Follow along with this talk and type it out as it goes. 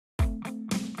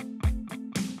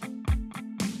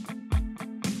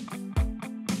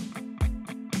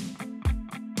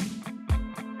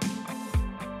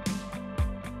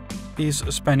Is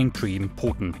spanning tree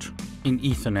important in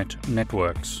Ethernet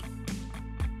networks?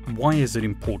 Why is it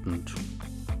important?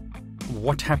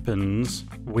 What happens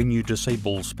when you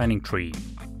disable spanning tree?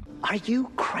 Are you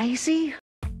crazy?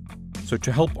 So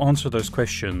to help answer those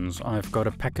questions, I've got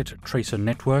a packet tracer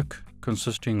network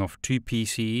consisting of two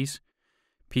PCs,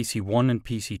 PC1 and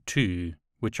PC2,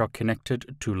 which are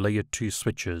connected to layer 2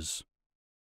 switches.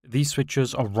 These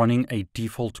switches are running a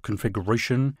default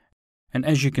configuration, and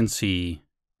as you can see,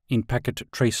 in Packet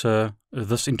Tracer,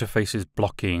 this interface is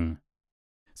blocking.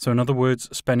 So in other words,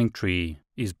 spanning tree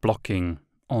is blocking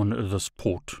on this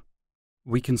port.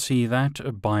 We can see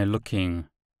that by looking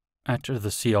at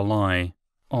the CLI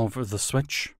of the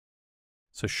switch.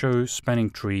 So show spanning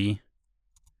tree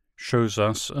shows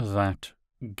us that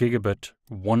gigabit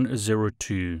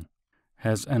 102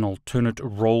 has an alternate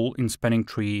role in spanning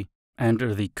tree and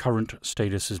the current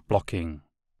status is blocking.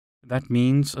 That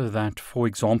means that, for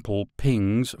example,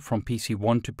 pings from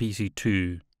PC1 to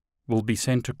PC2 will be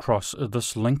sent across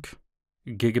this link,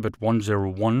 gigabit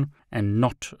 101, and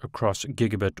not across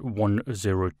gigabit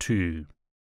 102.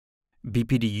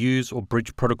 BPDUs or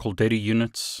bridge protocol data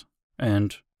units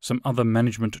and some other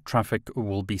management traffic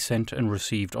will be sent and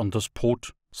received on this port,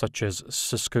 such as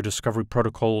Cisco Discovery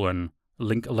Protocol and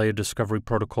Link Layer Discovery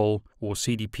Protocol, or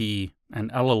CDP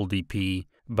and LLDP,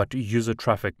 but user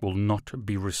traffic will not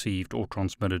be received or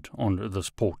transmitted on this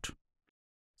port.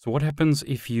 So what happens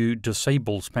if you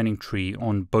disable spanning tree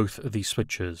on both these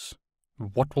switches?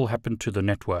 What will happen to the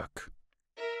network?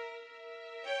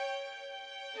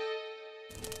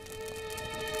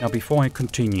 Now before I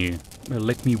continue,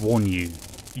 let me warn you,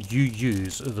 you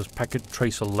use this Packet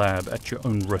Tracer lab at your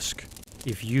own risk.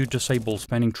 If you disable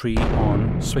spanning tree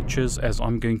on switches, as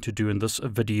I'm going to do in this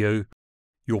video,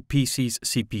 your PC's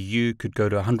CPU could go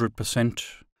to 100%,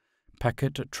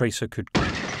 Packet Tracer could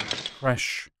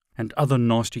crash, and other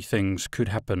nasty things could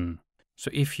happen. So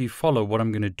if you follow what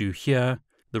I'm going to do here,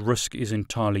 the risk is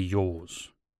entirely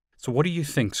yours. So what do you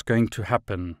think's going to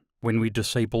happen when we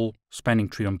disable spanning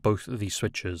tree on both of these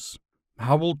switches?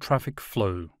 How will traffic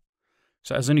flow?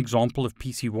 So as an example, if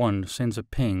PC1 sends a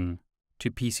ping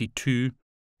to PC2,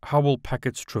 how will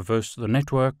packets traverse the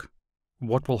network?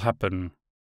 What will happen?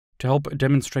 To help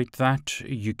demonstrate that,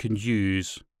 you can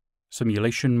use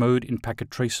simulation mode in Packet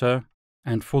Tracer,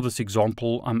 and for this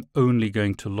example, I'm only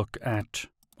going to look at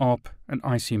ARP and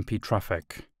ICMP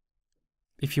traffic.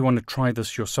 If you want to try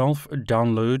this yourself,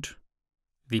 download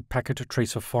the Packet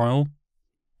Tracer file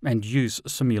and use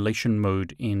simulation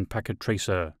mode in Packet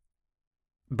Tracer.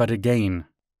 But again,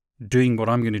 doing what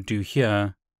I'm going to do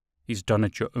here is done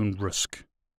at your own risk.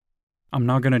 I'm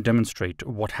now going to demonstrate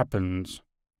what happens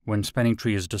when spanning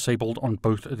tree is disabled on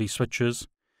both of these switches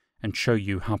and show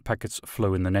you how packets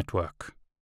flow in the network.